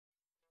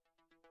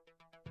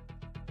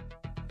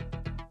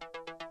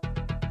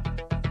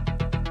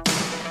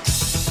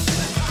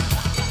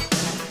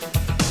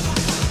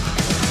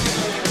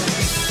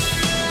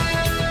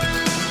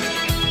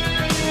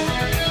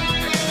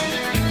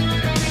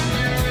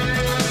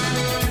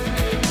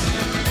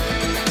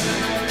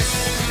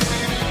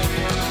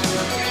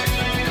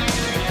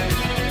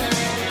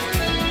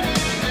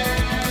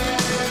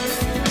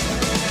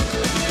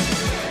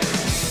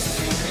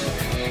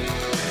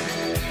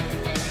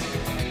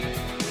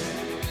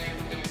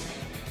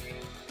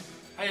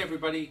Hey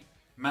everybody,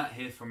 Matt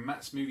here from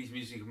Matt's Movies,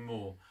 Music and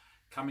More,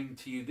 coming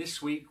to you this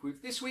week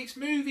with this week's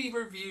movie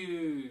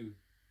review.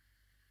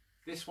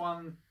 This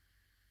one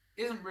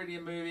isn't really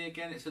a movie,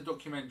 again it's a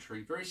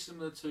documentary, very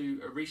similar to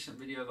a recent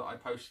video that I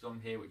posted on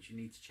here which you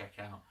need to check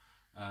out.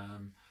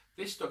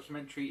 This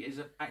documentary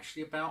is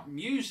actually about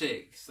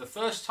music. It's the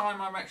first time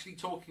I'm actually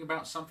talking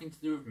about something to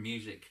do with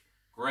music.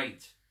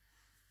 Great.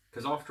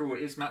 Because after all,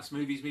 it is Matt's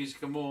Movies,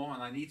 Music and More,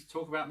 and I need to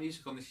talk about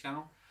music on this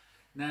channel.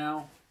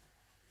 Now,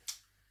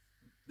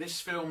 this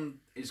film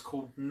is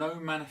called No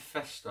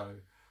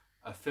Manifesto,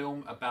 a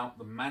film about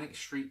the Manic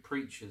Street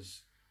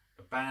Preachers,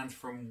 a band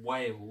from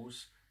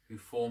Wales who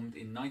formed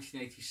in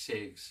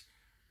 1986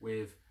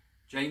 with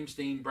James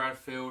Dean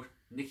Bradfield,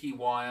 Nicky,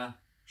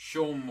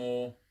 Sean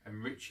Moore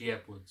and Richey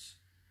Edwards.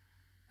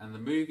 And the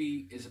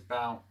movie is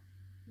about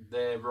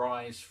their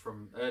rise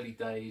from early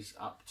days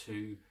up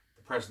to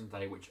the present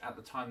day, which at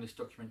the time this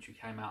documentary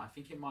came out, I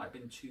think it might have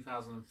been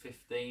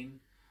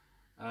 2015.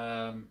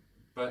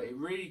 But it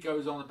really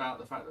goes on about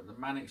the fact that the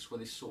Manics were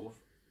this sort of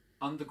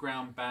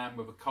underground band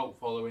with a cult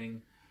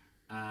following,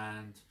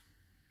 and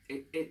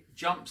it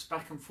jumps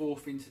back and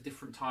forth into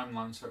different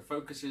timelines. So it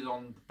focuses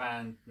on the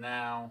band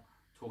now,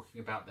 talking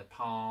about their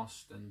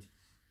past and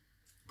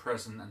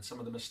present and some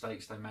of the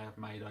mistakes they may have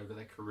made over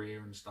their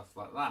career and stuff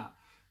like that.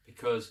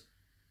 Because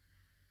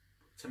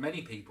to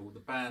many people,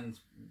 the band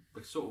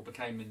sort of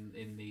became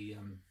in the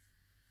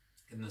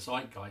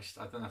zeitgeist.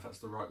 I don't know if that's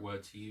the right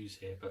word to use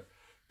here, but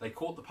they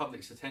caught the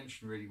public's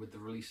attention really with the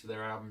release of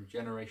their album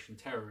Generation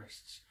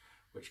Terrorists,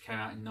 which came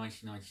out in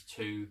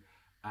 1992,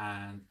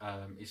 and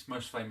it's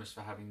most famous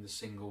for having the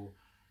single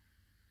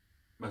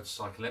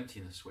Motorcycle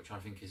Emptiness, which I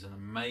think is an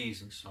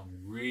amazing song,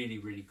 really,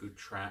 really good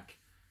track.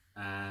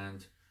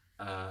 And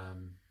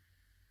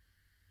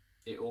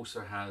it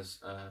also has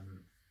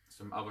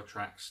some other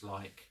tracks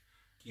like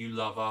You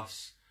Love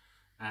Us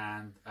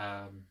and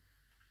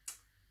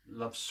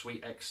Love's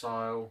Sweet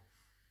Exile.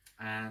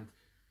 And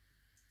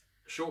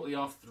shortly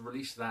after the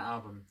release of that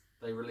album,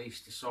 they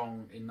released a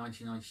song in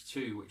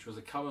 1992 which was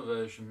a cover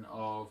version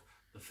of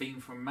the theme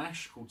from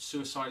MASH called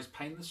Suicide is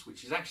Painless,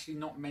 which is actually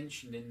not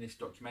mentioned in this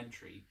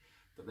documentary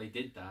that they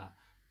did that,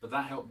 but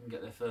that helped them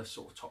get their first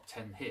sort of top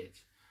 10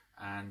 hit.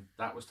 And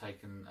that was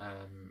taken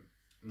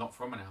not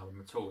from an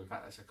album at all. In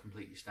fact, that's a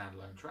completely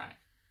standalone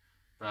track.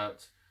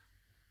 But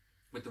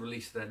with the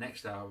release of their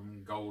next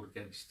album, Gold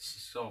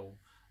Against Soul,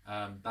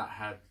 that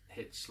had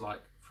hits like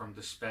From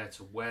Despair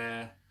to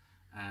Where,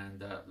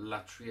 and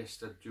La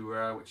Triesta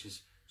Dura, which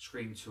is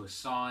Scream to a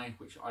Sigh,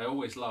 which I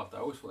always loved. I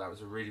always thought that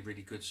was a really,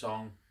 really good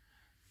song.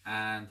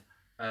 And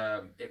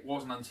it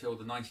wasn't until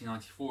the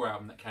 1994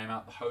 album that came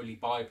out, The Holy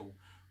Bible,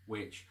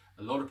 which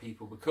a lot of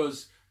people,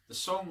 because the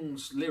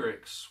song's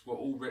lyrics were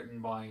all written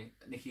by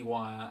Nicky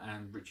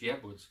and Richey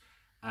Edwards,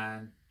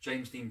 and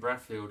James Dean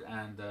Bradfield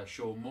and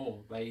Sean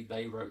Moore,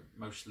 they wrote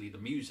mostly the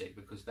music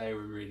because they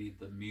were really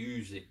the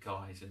music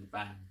guys in the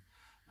band.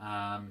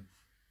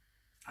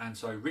 And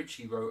so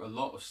Richey wrote a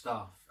lot of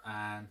stuff,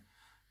 and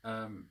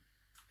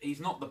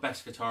he's not the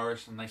best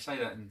guitarist, and they say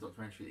that in the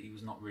documentary that he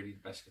was not really the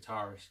best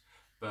guitarist.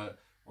 But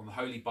on The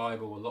Holy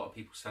Bible, a lot of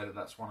people say that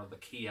that's one of the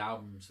key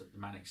albums that the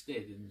Manics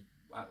did, and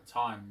at the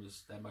time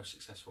was their most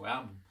successful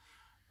album.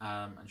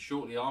 And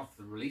shortly after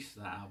the release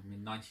of that album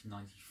in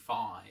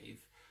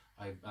 1995,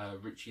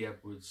 Richey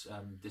Edwards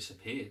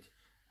disappeared,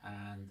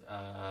 and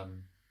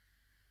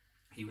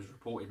he was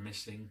reported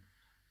missing,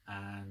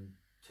 and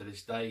to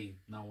this day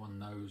no one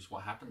knows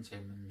what happened to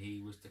him, and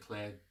he was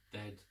declared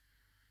dead.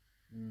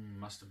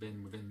 Must have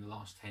been within the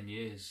last 10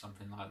 years,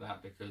 something like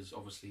that, because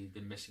obviously he'd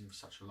been missing for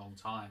such a long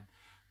time.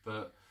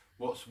 But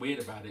what's weird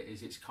about it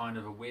is it's kind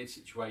of a weird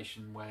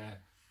situation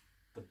where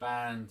the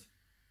band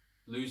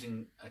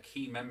losing a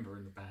key member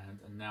in the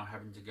band and now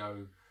having to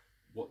go,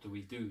 what do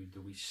we do?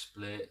 Do we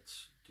split?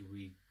 Do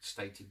we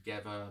stay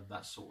together?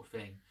 That sort of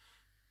thing.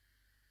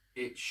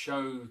 It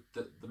showed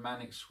that the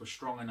Manics were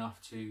strong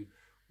enough to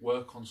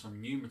work on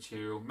some new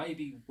material,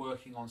 maybe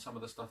working on some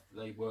of the stuff that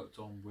they worked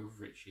on with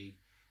Richey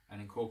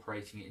and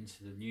incorporating it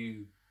into the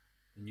new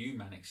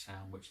Manic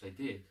sound, which they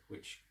did,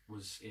 which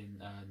was in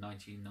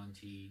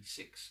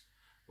 1996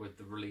 with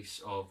the release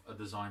of A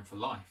Design for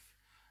Life.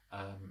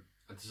 A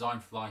Design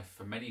for Life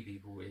for many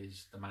people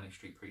is the Manic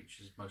Street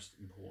Preachers' most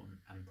important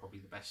and probably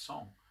the best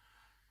song.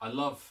 I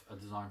love A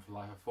Design for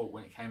Life. I thought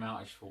when it came out,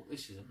 I just thought,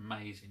 this is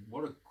amazing.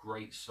 What a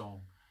great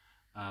song.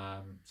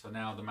 So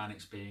now the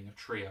Manics being a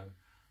trio,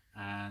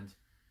 and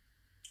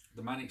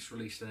the Manics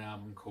released an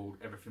album called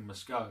Everything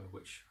Must Go,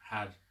 which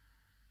had,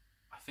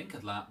 I think,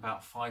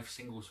 about 5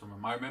 singles from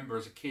them. I remember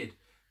as a kid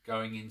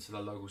going into the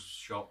local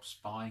shops,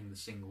 buying the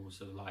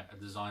singles of like A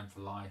Design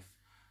for Life,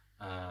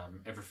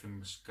 Everything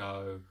Must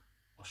Go,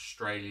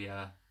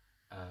 Australia,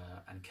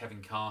 and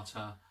Kevin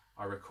Carter.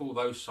 I recall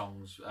those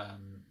songs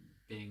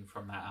being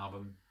from that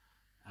album,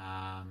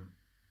 and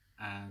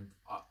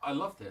I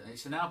loved it.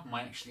 It's an album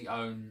I actually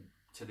own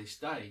to this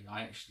day.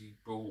 I actually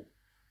bought,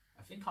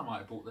 I think I might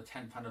have bought the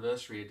 10th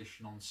anniversary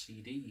edition on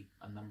CD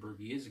a number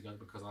of years ago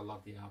because I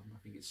love the album. I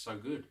think it's so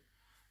good.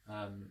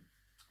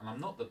 and I'm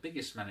not the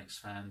biggest Manics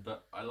fan,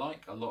 but I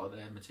like a lot of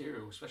their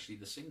material, especially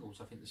the singles.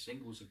 I think the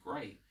singles are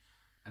great.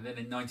 And then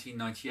in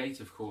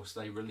 1998, of course,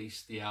 they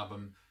released the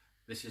album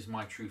This Is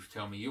My Truth,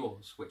 Tell Me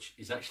Yours, which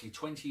is actually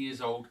 20 years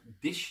old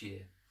this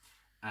year.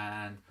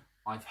 And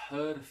I've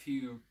heard a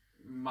few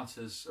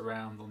mutters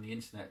around on the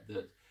internet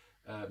that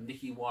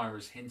Nicky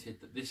has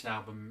hinted that this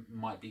album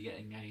might be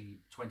getting a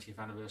 20th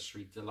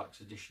anniversary deluxe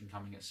edition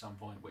coming at some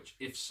point, which,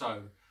 if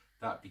so,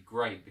 that'd be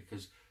great,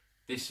 because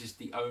this is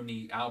the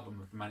only album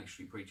of the Manic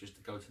Street Preachers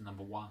to go to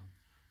 #1.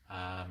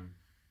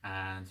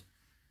 And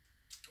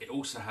it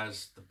also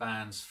has the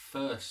band's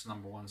first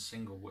 #1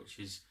 single, which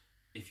is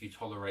If You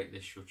Tolerate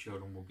This, Your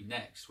Children Will Be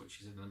Next,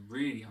 which is a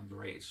really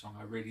underrated song.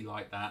 I really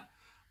like that.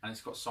 And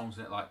it's got songs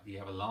in it like The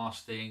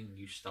Everlasting,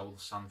 You Stole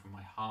the Sun From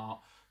My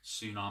Heart,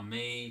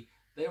 Tsunami.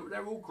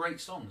 They're all great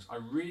songs. I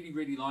really,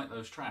 really like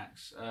those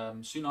tracks.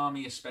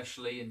 Tsunami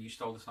especially, and You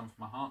Stole the Sun From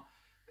My Heart.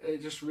 They're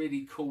just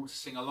really cool to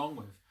sing along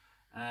with.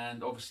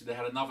 And obviously they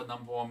had another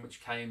 #1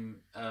 which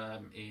came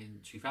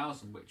in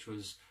 2000, which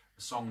was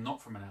a song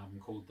not from an album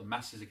called The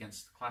Masses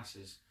Against the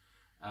Classes,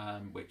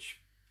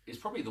 which is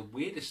probably the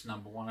weirdest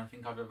 #1 I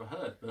think I've ever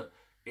heard, but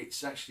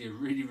it's actually a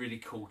really, really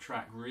cool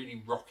track,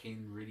 really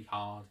rocking, really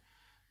hard.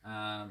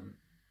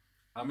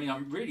 I mean,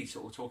 I'm really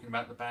sort of talking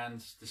about the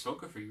band's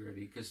discography,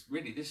 really, because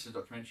really this is a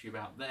documentary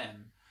about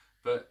them,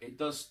 but it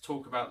does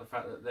talk about the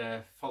fact that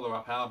their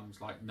follow-up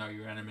albums like Know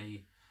Your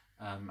Enemy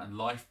and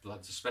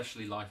Lifebloods,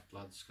 especially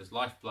Lifebloods, because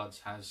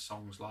Lifebloods has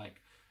songs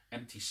like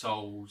Empty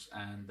Souls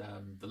and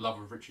The Love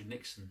of Richard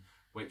Nixon,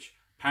 which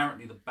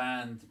apparently the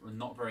band were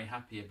not very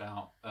happy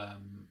about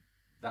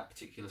that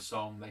particular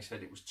song. They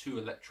said it was too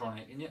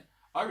electronic, and yet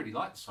I really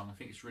like the song. I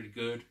think it's really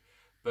good,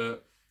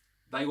 but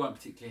they weren't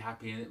particularly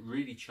happy, and it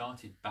really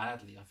charted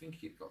badly. I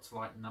think it got to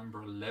like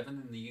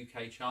 #11 in the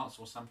UK charts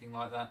or something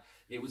like that.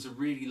 It was a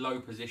really low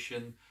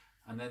position,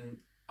 and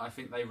then I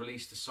think they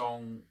released a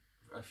song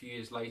a few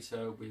years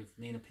later with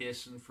Nina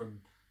Pearson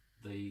from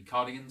the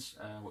Cardigans,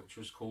 which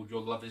was called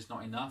Your Love Is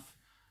Not Enough.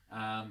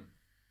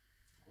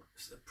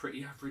 It's a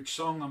pretty average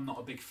song. I'm not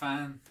a big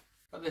fan,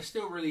 but they're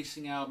still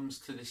releasing albums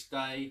to this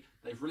day.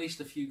 They've released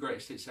a few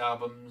greatest hits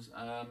albums.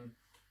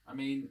 I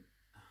mean,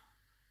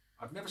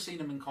 I've never seen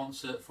them in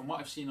concert. From what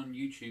I've seen on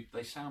YouTube,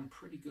 they sound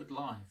pretty good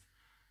live.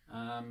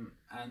 And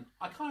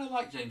I kind of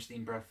like James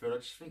Dean Bradfield. I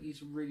just think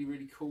he's a really,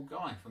 really cool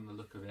guy from the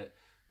look of it.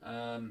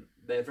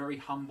 They're very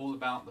humble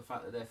about the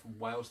fact that they're from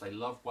Wales. They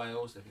love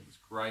Wales. They think it's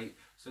great.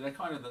 So they're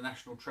kind of the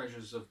national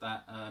treasures of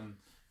that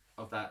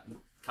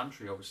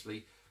country,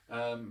 obviously.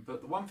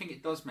 But the one thing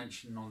it does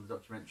mention on the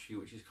documentary,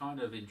 which is kind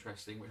of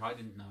interesting, which I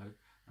didn't know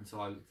until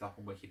I looked up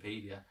on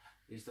Wikipedia,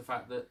 is the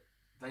fact that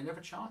they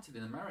never charted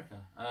in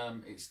America.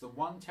 It's the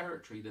one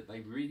territory that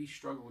they really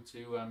struggle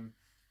to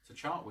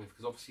chart with,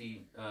 because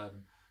obviously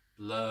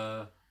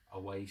Blur,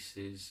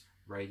 Oasis,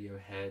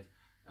 Radiohead,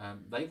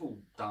 they've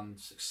all done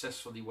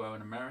successfully well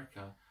in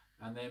America,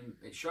 and then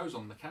it shows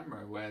on the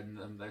camera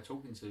when they're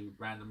talking to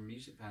random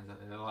music fans out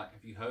there. They're like,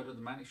 "Have you heard of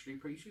the Manic Street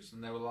Preachers?"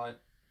 And they were like,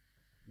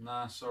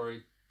 "Nah,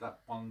 sorry,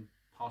 that one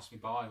passed me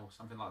by," or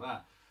something like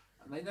that.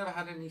 And they never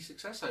had any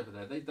success over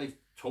there. They've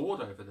toured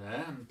over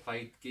there and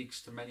played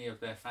gigs to many of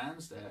their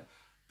fans there,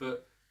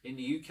 but in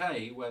the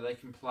UK, where they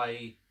can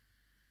play,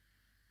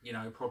 you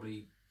know,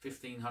 probably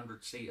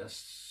 1,500 seater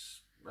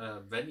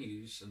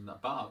venues and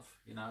above,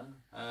 you know,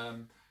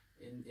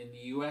 in the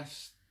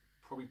US,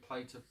 probably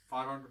play to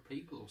 500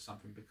 people or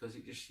something, because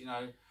it just, you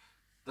know,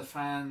 the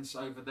fans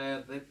over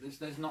there,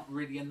 there's not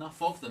really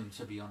enough of them,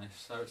 to be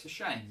honest. So it's a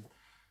shame.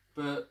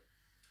 But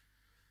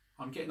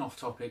I'm getting off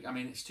topic. I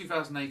mean, it's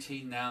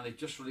 2018 now. They've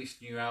just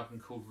released a new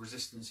album called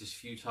Resistance is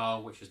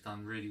Futile, which has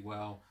done really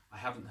well. I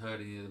haven't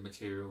heard any of the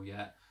material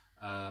yet.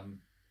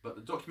 But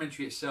the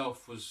documentary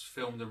itself was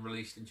filmed and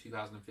released in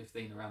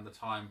 2015, around the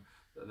time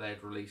that they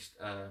had released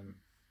an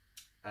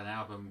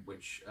album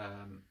which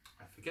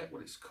I forget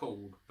what it's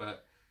called,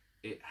 but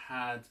it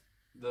had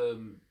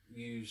them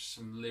use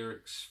some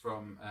lyrics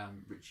from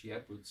Richey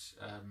Edwards,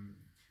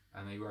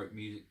 and they wrote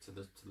music to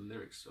the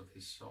lyrics of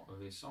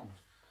his songs.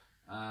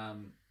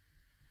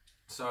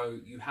 So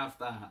you have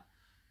that.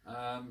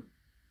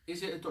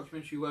 Is it a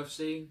documentary worth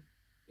seeing?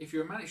 If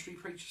you're a Manic Street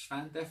Preachers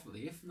fan,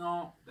 definitely. If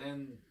not,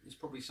 then it's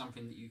probably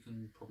something that you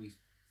can probably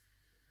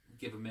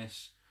give a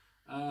miss.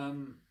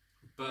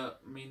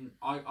 But I mean,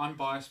 I'm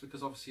biased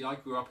because obviously I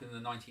grew up in the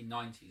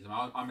 1990s, and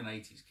I'm an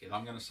 80s kid.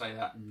 I'm going to say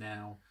that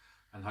now,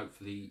 and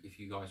hopefully if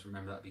you guys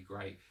remember, that'd be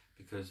great,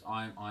 because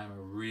I'm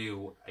a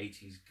real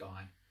 80s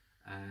guy.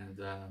 And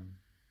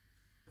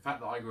the fact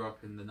that I grew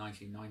up in the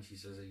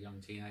 1990s as a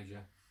young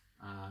teenager,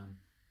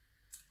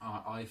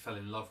 I fell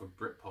in love with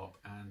Britpop,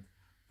 and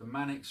the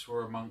Manics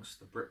were amongst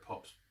the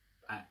Britpop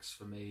acts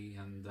for me,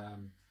 and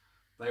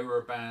they were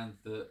a band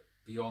that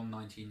beyond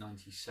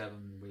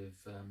 1997,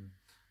 with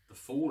the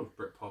fall of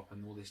Britpop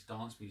and all this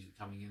dance music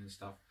coming in and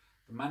stuff,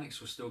 the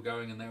Manics were still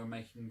going, and they were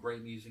making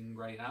great music and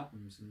great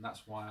albums, and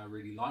that's why I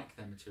really like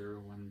their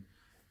material. And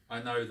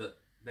I know that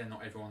they're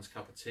not everyone's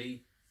cup of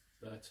tea,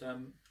 but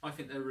I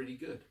think they're really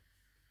good.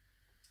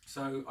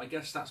 So I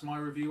guess that's my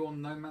review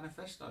on No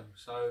Manifesto.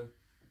 So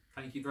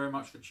thank you very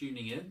much for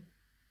tuning in.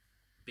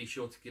 Be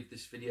sure to give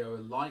this video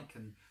a like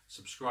and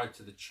subscribe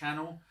to the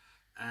channel.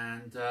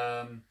 And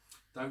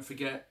don't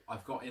forget,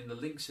 I've got in the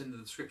links in the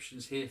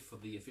descriptions here for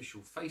the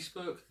official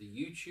Facebook, the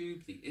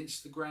YouTube, the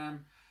Instagram,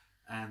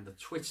 and the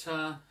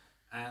Twitter.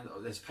 And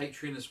there's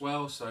Patreon as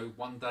well. So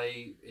one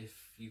day, if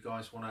you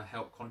guys want to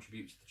help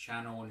contribute to the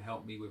channel and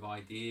help me with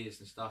ideas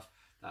and stuff,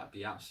 that'd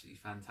be absolutely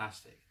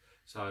fantastic.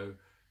 So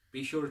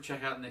be sure to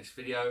check out the next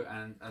video.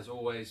 And as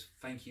always,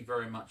 thank you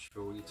very much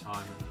for all your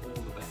time and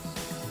all the best.